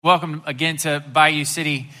Welcome again to Bayou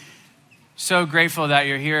City. So grateful that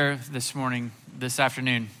you're here this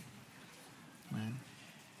afternoon.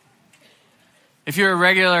 If you're a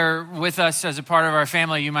regular with us as a part of our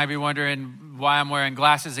family, you might be wondering why I'm wearing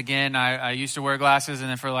glasses again. I used to wear glasses, and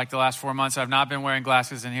then for like the last 4 months, I've not been wearing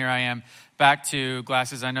glasses, and here I am back to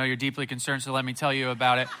glasses. I know you're deeply concerned, so let me tell you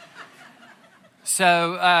about it.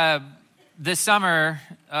 So, this summer,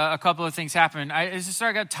 a couple of things happened. I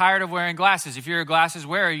got tired of wearing glasses. If you're a glasses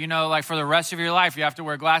wearer, you know, like for the rest of your life, you have to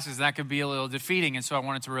wear glasses. And that could be a little defeating. And so I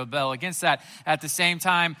wanted to rebel against that. At the same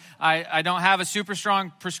time, I don't have a super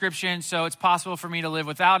strong prescription, so it's possible for me to live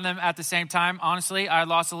without them. At the same time, honestly, I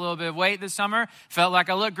lost a little bit of weight this summer. Felt like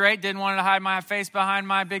I looked great. Didn't want to hide my face behind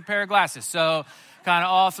my big pair of glasses. So kind of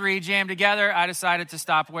all three jammed together, I decided to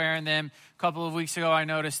stop wearing them. A couple of weeks ago, I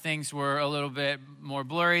noticed things were a little bit more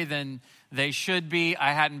blurry than they should be.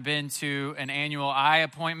 I hadn't been to an annual eye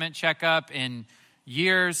appointment checkup in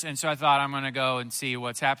years, and so I thought I'm going to go and see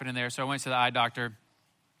what's happening there. So I went to the eye doctor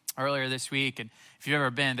earlier this week, and if you've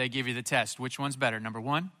ever been, they give you the test. Which one's better, number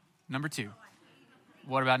 1, number 2?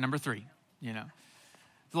 What about number 3? You know.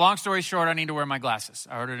 The long story short, I need to wear my glasses.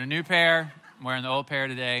 I ordered a new pair. I'm wearing the old pair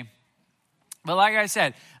today. But like I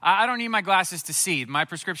said, I don't need my glasses to see. My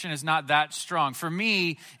prescription is not that strong. For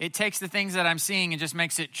me, it takes the things that I'm seeing and just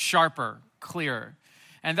makes it sharper, clearer.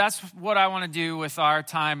 And that's what I want to do with our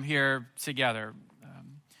time here together.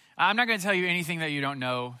 I'm not going to tell you anything that you don't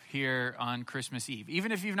know here on Christmas Eve.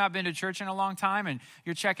 Even if you've not been to church in a long time and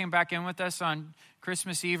you're checking back in with us on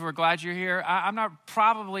Christmas Eve, we're glad you're here. I'm not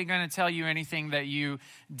probably going to tell you anything that you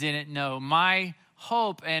didn't know. My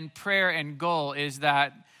hope and prayer and goal is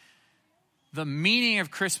that the meaning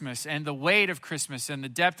of Christmas and the weight of Christmas and the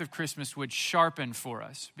depth of Christmas would sharpen for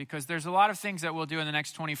us, because there's a lot of things that we'll do in the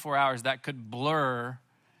next 24 hours that could blur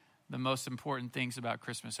the most important things about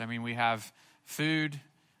Christmas. I mean, we have food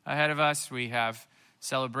ahead of us. We have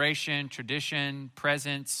celebration, tradition,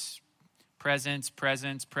 presents.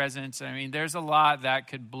 I mean, there's a lot that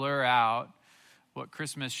could blur out what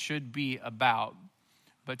Christmas should be about.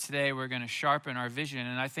 But today we're going to sharpen our vision,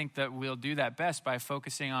 and I think that we'll do that best by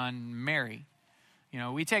focusing on Mary. You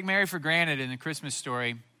know, we take Mary for granted in the Christmas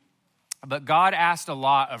story, but God asked a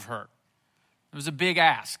lot of her. It was a big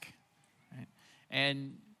ask. Right?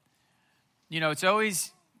 And, you know, it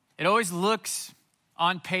always looks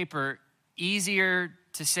on paper easier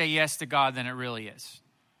to say yes to God than it really is.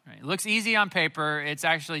 Right? It looks easy on paper. It's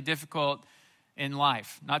actually difficult in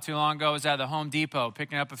life. Not too long ago, I was at the Home Depot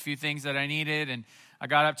picking up a few things that I needed, and I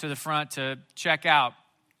got up to the front to check out.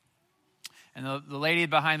 And the lady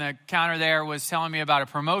behind the counter there was telling me about a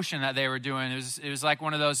promotion that they were doing. It was like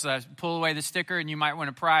one of those pull away the sticker and you might win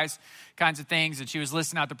a prize kinds of things. And she was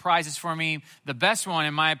listing out the prizes for me. The best one,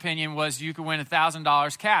 in my opinion, was you could win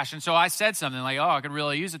 $1,000 cash. And so I said something like, I could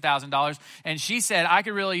really use $1,000. And she said, I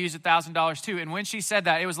could really use $1,000 too. And when she said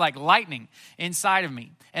that, it was like lightning inside of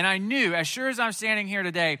me. And I knew, as sure as I'm standing here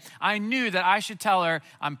today, I knew that I should tell her,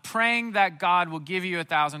 I'm praying that God will give you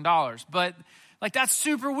 $1,000. But like, that's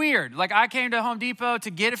super weird. Like, I came to Home Depot to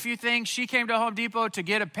get a few things. She came to Home Depot to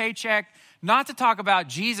get a paycheck, not to talk about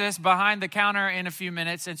Jesus behind the counter in a few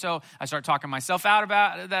minutes. And so I start talking myself out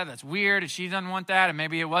about that. That's weird. And she doesn't want that. And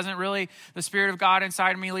maybe it wasn't really the Spirit of God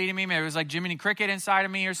inside of me leading me. Maybe it was like Jiminy Cricket inside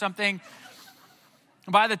of me or something.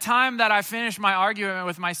 By the time that I finish my argument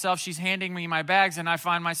with myself, she's handing me my bags, and I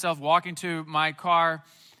find myself walking to my car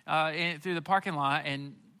through the parking lot.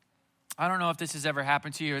 And I don't know if this has ever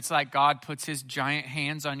happened to you. It's like God puts his giant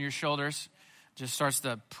hands on your shoulders, just starts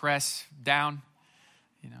to press down,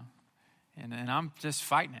 you know, and I'm just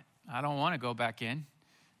fighting it. I don't want to go back in.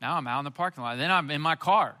 Now I'm out in the parking lot. Then I'm in my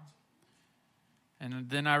car. And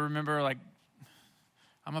then I remember, like,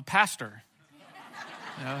 I'm a pastor.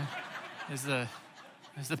 You know,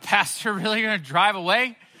 is the pastor really going to drive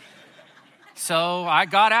away? So I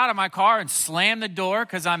got out of my car and slammed the door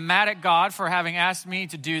because I'm mad at God for having asked me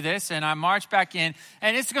to do this. And I marched back in,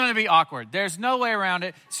 and it's going to be awkward. There's no way around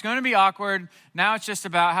it. It's going to be awkward. Now it's just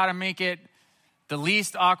about how to make it the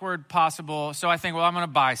least awkward possible. So I think, well, I'm going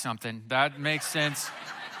to buy something. That makes sense.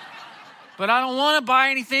 But I don't want to buy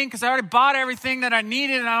anything because I already bought everything that I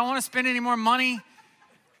needed, and I don't want to spend any more money.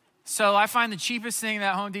 So I find the cheapest thing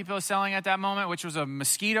that Home Depot is selling at that moment, which was a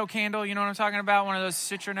mosquito candle. You know what I'm talking about? One of those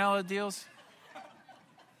citronella deals.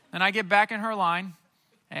 And I get back in her line,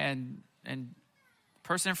 and the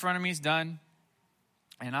person in front of me is done.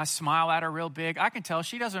 And I smile at her real big. I can tell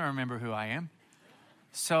she doesn't remember who I am.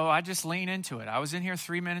 So I just lean into it. I was in here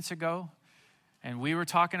 3 minutes ago, and we were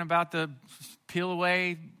talking about the peel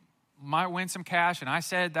away, might win some cash. And I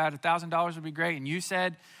said that $1,000 would be great. And you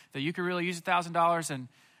said that you could really use $1,000. And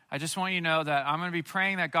I just want you to know that I'm going to be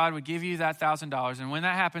praying that God would give you that $1,000. And when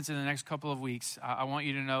that happens in the next couple of weeks, I want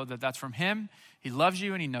you to know that that's from him. He loves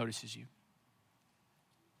you and he notices you.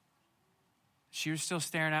 She was still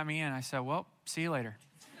staring at me, and I said, well, see you later.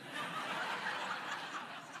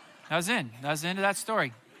 That was the end of that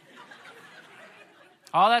story.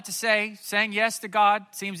 All that to say, saying yes to God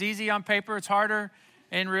seems easy on paper. It's harder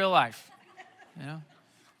in real life. You know?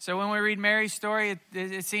 So when we read Mary's story,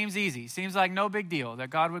 it seems easy. It seems like no big deal that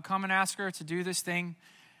God would come and ask her to do this thing.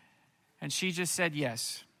 And she just said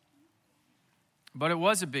yes. But it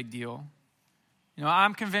was a big deal. You know,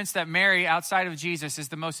 I'm convinced that Mary, outside of Jesus, is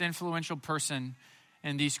the most influential person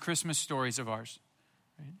in these Christmas stories of ours.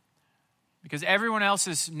 Right? Because everyone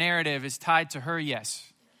else's narrative is tied to her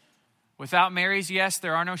yes. Without Mary's yes,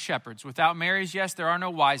 there are no shepherds. Without Mary's yes, there are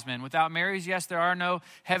no wise men. Without Mary's yes, there are no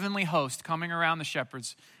heavenly hosts coming around the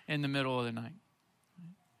shepherds in the middle of the night.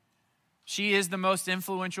 She is the most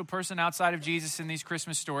influential person outside of Jesus in these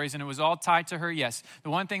Christmas stories, and it was all tied to her yes.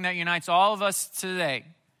 The one thing that unites all of us today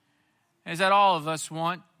is that all of us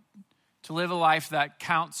want to live a life that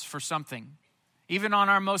counts for something. Even on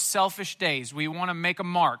our most selfish days, we want to make a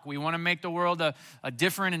mark. We want to make the world a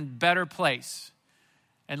different and better place.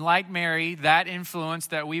 And like Mary, that influence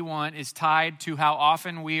that we want is tied to how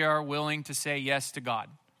often we are willing to say yes to God.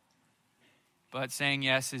 But saying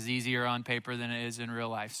yes is easier on paper than it is in real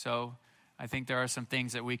life. So I think there are some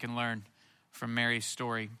things that we can learn from Mary's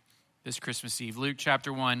story this Christmas Eve. Luke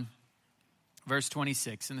chapter 1. Verse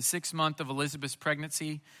 26, in the 6th month of Elizabeth's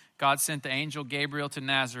pregnancy, God sent the angel Gabriel to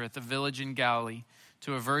Nazareth, a village in Galilee,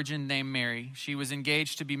 to a virgin named Mary. She was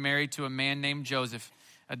engaged to be married to a man named Joseph,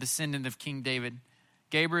 a descendant of King David.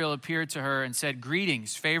 Gabriel appeared to her and said,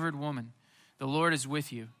 "Greetings, favored woman, the Lord is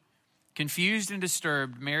with you." Confused and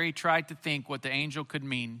disturbed, Mary tried to think what the angel could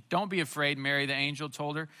mean. "Don't be afraid, Mary," the angel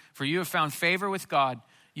told her, "for you have found favor with God.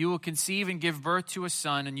 You will conceive and give birth to a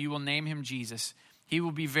son, and you will name him Jesus. He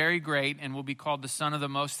will be very great and will be called the Son of the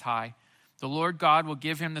Most High. The Lord God will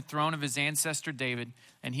give him the throne of his ancestor David,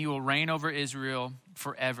 and he will reign over Israel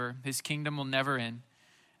forever. His kingdom will never end."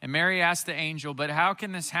 And Mary asked the angel, "But how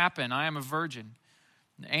can this happen? I am a virgin."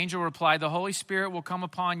 The angel replied, "The Holy Spirit will come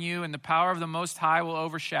upon you, and the power of the Most High will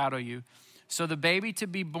overshadow you. So the baby to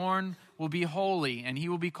be born will be holy, and he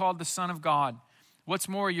will be called the Son of God. What's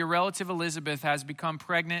more, your relative Elizabeth has become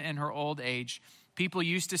pregnant in her old age. People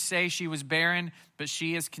used to say she was barren, but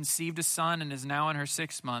she has conceived a son and is now in her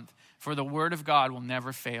 6th month, for the word of God will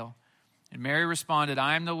never fail." And Mary responded,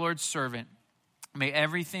 "I am the Lord's servant. May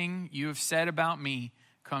everything you have said about me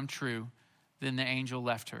come true." Then the angel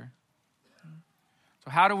left her.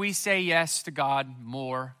 So how do we say yes to God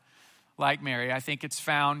more like Mary? I think it's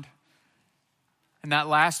found in that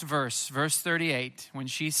last verse, verse 38, when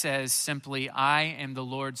she says simply, "I am the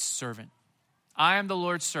Lord's servant." I am the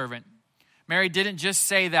Lord's servant. Mary didn't just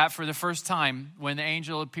say that for the first time when the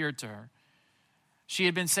angel appeared to her. She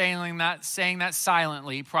had been saying that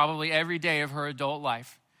silently probably every day of her adult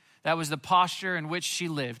life. That was the posture in which she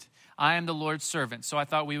lived. I am the Lord's servant. So I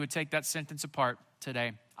thought we would take that sentence apart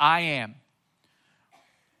today. I am.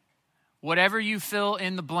 Whatever you fill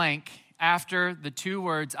in the blank after the two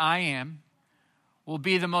words I am will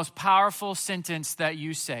be the most powerful sentence that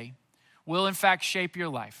you say, will in fact shape your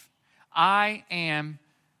life. I am,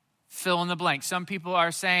 fill in the blank. Some people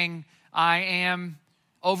are saying, I am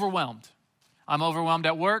overwhelmed. I'm overwhelmed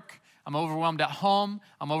at work. I'm overwhelmed at home.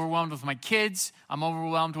 I'm overwhelmed with my kids. I'm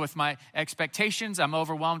overwhelmed with my expectations. I'm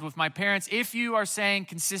overwhelmed with my parents. If you are saying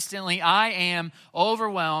consistently, I am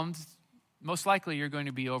overwhelmed, most likely you're going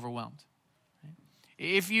to be overwhelmed.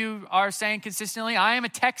 If you are saying consistently, I am a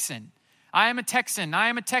Texan. I am a Texan. I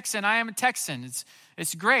am a Texan. I am a Texan.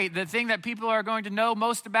 It's great. The thing that people are going to know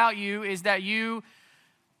most about you is that you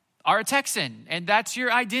are a Texan, and that's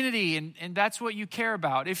your identity, and that's what you care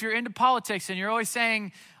about. If you're into politics and you're always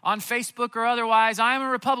saying on Facebook or otherwise, I am a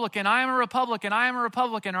Republican, I am a Republican, I am a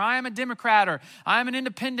Republican, or I am a Democrat, or I am an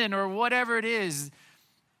independent, or whatever it is,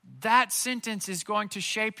 that sentence is going to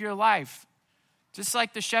shape your life. Just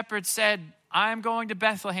like the shepherd said, I am going to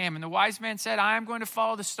Bethlehem, and the wise man said, I am going to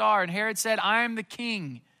follow the star, and Herod said, I am the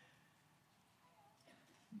king.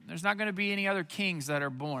 There's not going to be any other kings that are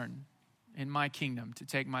born in my kingdom to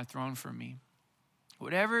take my throne from me.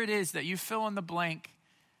 Whatever it is that you fill in the blank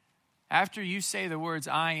after you say the words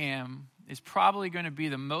I am is probably going to be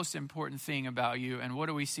the most important thing about you. And what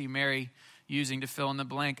do we see Mary using to fill in the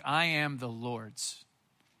blank? I am the Lord's.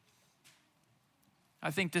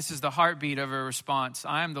 I think this is the heartbeat of her response.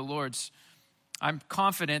 I am the Lord's. I'm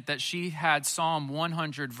confident that she had Psalm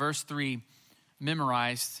 100 verse 3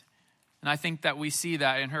 memorized. And I think that we see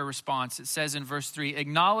that in her response. It says in verse 3,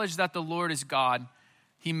 acknowledge that the Lord is God.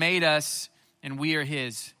 He made us, and we are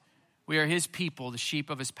his. We are his people, the sheep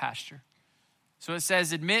of his pasture. So it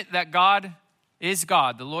says, admit that God is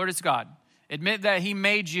God. The Lord is God. Admit that he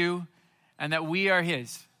made you and that we are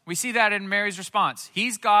his. We see that in Mary's response.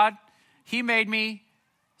 He's God. He made me,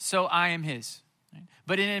 so I am his.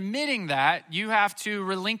 But in admitting that, you have to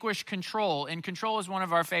relinquish control. And control is one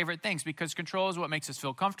of our favorite things because control is what makes us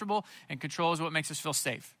feel comfortable and control is what makes us feel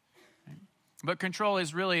safe. But control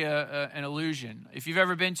is really an illusion. If you've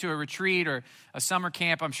ever been to a retreat or a summer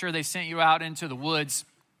camp, I'm sure they sent you out into the woods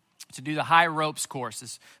to do the high ropes course.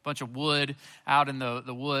 It's a bunch of wood out in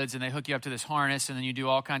the woods, and they hook you up to this harness, and then you do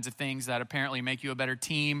all kinds of things that apparently make you a better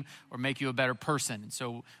team or make you a better person. And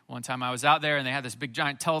so one time I was out there, and they had this big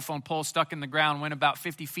giant telephone pole stuck in the ground, went about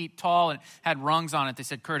 50 feet tall, and had rungs on it. They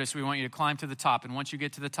said, Curtis, we want you to climb to the top, and once you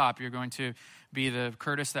get to the top, you're going to be the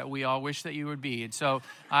Curtis that we all wish that you would be. And so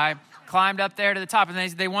I climbed up there to the top,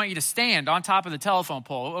 and they want you to stand on top of the telephone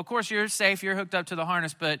pole. Of course, you're safe. You're hooked up to the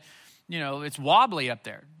harness, but it's wobbly up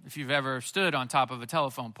there if you've ever stood on top of a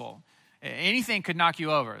telephone pole. Anything could knock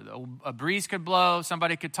you over. A breeze could blow.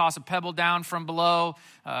 Somebody could toss a pebble down from below.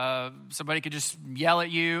 Somebody could just yell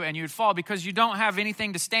at you and you'd fall because you don't have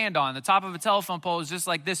anything to stand on. The top of a telephone pole is just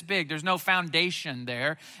like this big. There's no foundation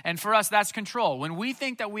there. And for us, that's control. When we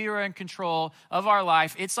think that we are in control of our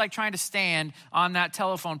life, it's like trying to stand on that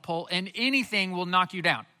telephone pole and anything will knock you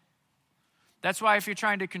down. That's why if you're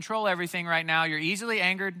trying to control everything right now, you're easily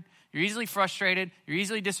angered, you're easily frustrated, you're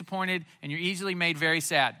easily disappointed, and you're easily made very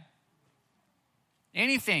sad.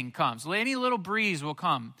 Anything comes, any little breeze will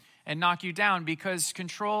come and knock you down because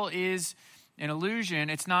control is an illusion.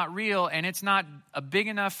 It's not real, and it's not a big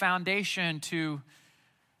enough foundation to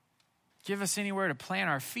give us anywhere to plant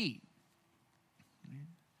our feet.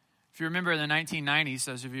 If you remember in the 1990s,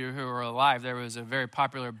 those of you who are alive, there was a very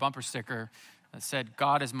popular bumper sticker that said,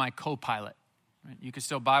 God is my co-pilot. You can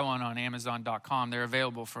still buy one on Amazon.com. They're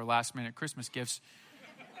available for last-minute Christmas gifts.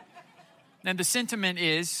 And the sentiment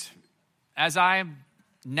is, as I'm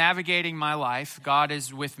navigating my life, God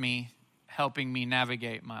is with me, helping me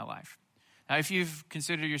navigate my life. Now, if you've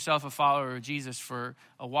considered yourself a follower of Jesus for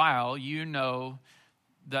a while, you know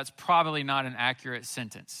that's probably not an accurate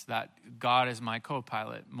sentence, that God is my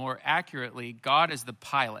co-pilot. More accurately, God is the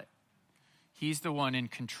pilot. He's the one in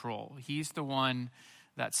control. He's the one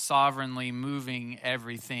that's sovereignly moving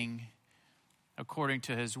everything according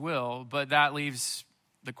to his will. But that leaves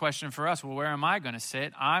the question for us, well, where am I going to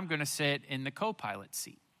sit? I'm going to sit in the co-pilot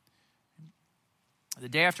seat. The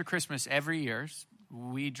day after Christmas every year,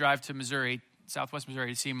 we drive to Missouri, Southwest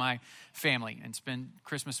Missouri, to see my family and spend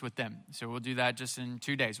Christmas with them. So we'll do that just in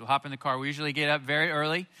 2 days. We'll hop in the car. We usually get up very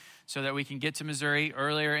early so that we can get to Missouri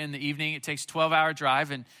earlier in the evening. It takes a 12-hour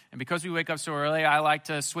drive, and because we wake up so early, I like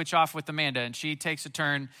to switch off with Amanda, and she takes a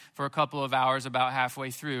turn for a couple of hours about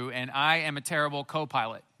halfway through, and I am a terrible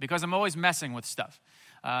co-pilot because I'm always messing with stuff.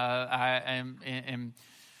 I am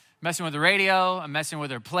messing with the radio. I'm messing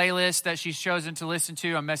with her playlist that she's chosen to listen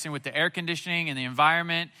to. I'm messing with the air conditioning and the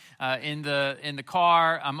environment in the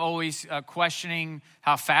car. I'm always questioning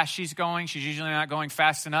how fast she's going. She's usually not going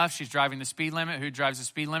fast enough. She's driving the speed limit. Who drives the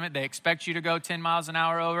speed limit? They expect you to go 10 miles an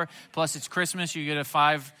hour over. Plus, it's Christmas. You get a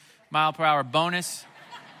 5 mile per hour bonus.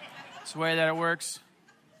 It's the way that it works.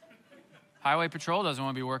 Highway Patrol doesn't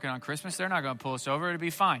want to be working on Christmas. They're not going to pull us over. It'll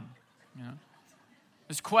be fine.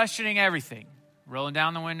 Just questioning everything. Rolling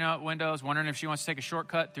down the windows, wondering if she wants to take a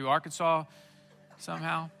shortcut through Arkansas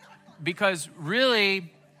somehow. Because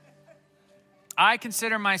really, I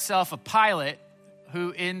consider myself a pilot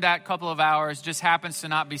who in that couple of hours just happens to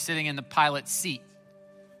not be sitting in the pilot seat.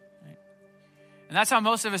 And that's how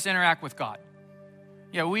most of us interact with God.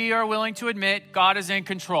 Yeah, we are willing to admit God is in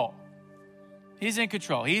control. He's in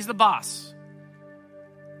control. He's the boss.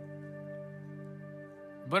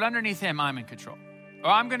 But underneath him, I'm in control. Or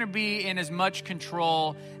I'm going to be in as much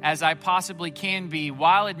control as I possibly can be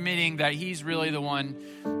while admitting that he's really the one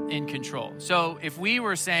in control. So if we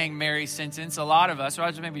were saying Mary's sentence, a lot of us, or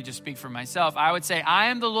I'll maybe just speak for myself, I would say, I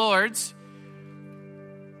am the Lord's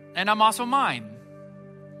and I'm also mine.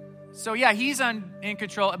 So yeah, he's in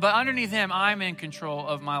control, but underneath him, I'm in control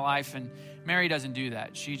of my life. And Mary doesn't do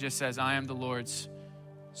that. She just says, I am the Lord's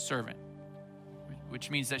servant, which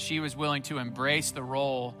means that she was willing to embrace the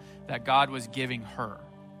role that God was giving her,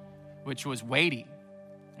 which was weighty.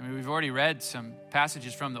 I mean, we've already read some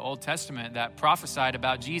passages from the Old Testament that prophesied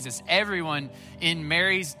about Jesus. Everyone in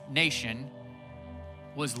Mary's nation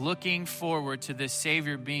was looking forward to this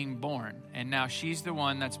Savior being born, and now she's the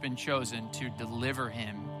one that's been chosen to deliver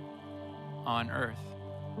him on earth.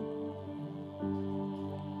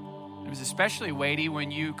 It was especially weighty when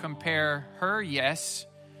you compare her yes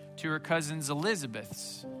to her cousin's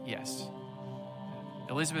Elizabeth's yes.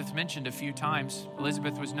 Elizabeth mentioned a few times.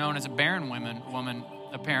 Elizabeth was known as a barren woman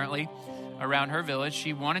apparently, around her village.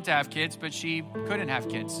 She wanted to have kids, but she couldn't have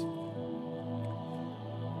kids.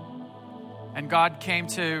 And God came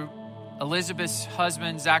to Elizabeth's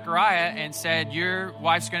husband, Zechariah, and said, your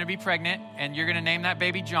wife's going to be pregnant, and you're going to name that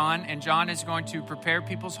baby John, and John is going to prepare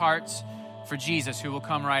people's hearts for Jesus, who will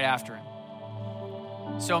come right after him.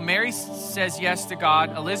 So Mary says yes to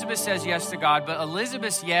God. Elizabeth says yes to God, but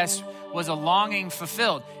Elizabeth's yes was a longing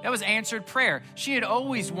fulfilled. It was answered prayer. She had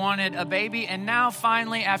always wanted a baby, and now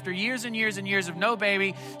finally, after years and years and years of no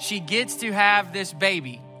baby, she gets to have this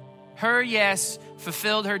baby. Her yes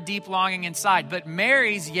fulfilled her deep longing inside, but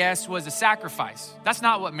Mary's yes was a sacrifice. That's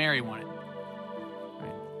not what Mary wanted.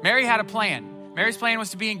 Right? Mary had a plan. Mary's plan was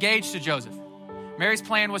to be engaged to Joseph. Mary's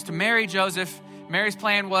plan was to marry Joseph. Mary's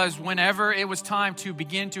plan was whenever it was time to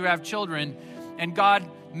begin to have children, and God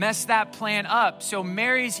messed that plan up. So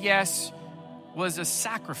Mary's yes was a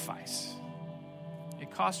sacrifice.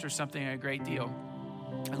 It cost her something a great deal.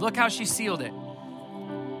 And look how she sealed it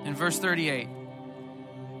in verse 38.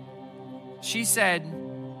 She said,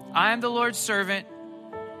 I am the Lord's servant.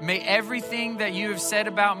 May everything that you have said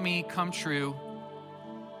about me come true.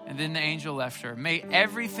 And then the angel left her. May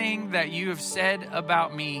everything that you have said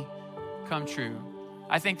about me come true.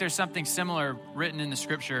 I think there's something similar written in the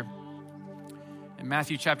scripture in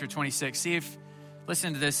Matthew chapter 26.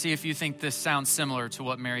 Listen to this. See if you think this sounds similar to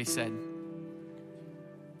what Mary said.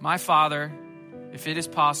 My Father, if it is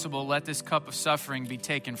possible, let this cup of suffering be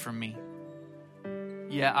taken from me.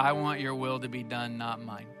 Yet I want your will to be done, not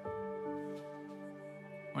mine.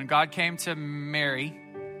 When God came to Mary,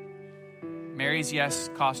 Mary's yes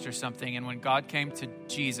cost her something. And when God came to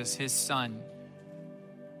Jesus, his son,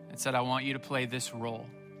 and said, I want you to play this role.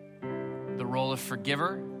 The role of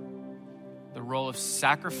forgiver, the role of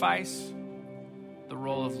sacrifice, the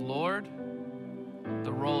role of Lord,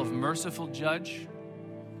 the role of merciful judge,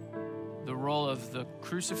 the role of the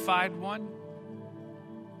crucified one.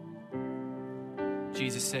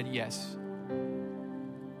 Jesus said yes.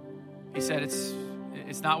 He said,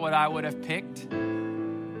 it's not what I would have picked.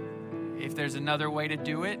 If there's another way to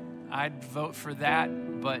do it, I'd vote for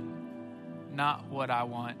that, but not what I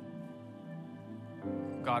want.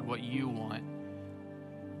 God, what you want.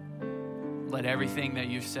 Let everything that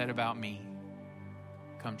you've said about me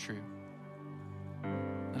come true.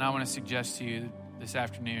 And I want to suggest to you this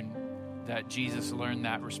afternoon that Jesus learned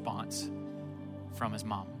that response from his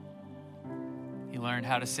mom. He learned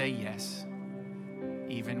how to say yes,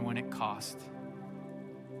 even when it cost,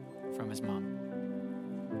 from his mom.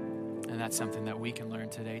 And that's something that we can learn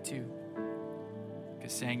today too.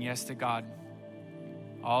 Because saying yes to God,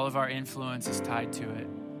 all of our influence is tied to it.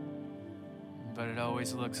 But it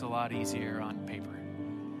always looks a lot easier on paper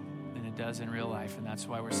than it does in real life. And that's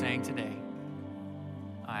why we're saying today,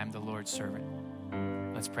 I am the Lord's servant.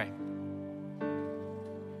 Let's pray.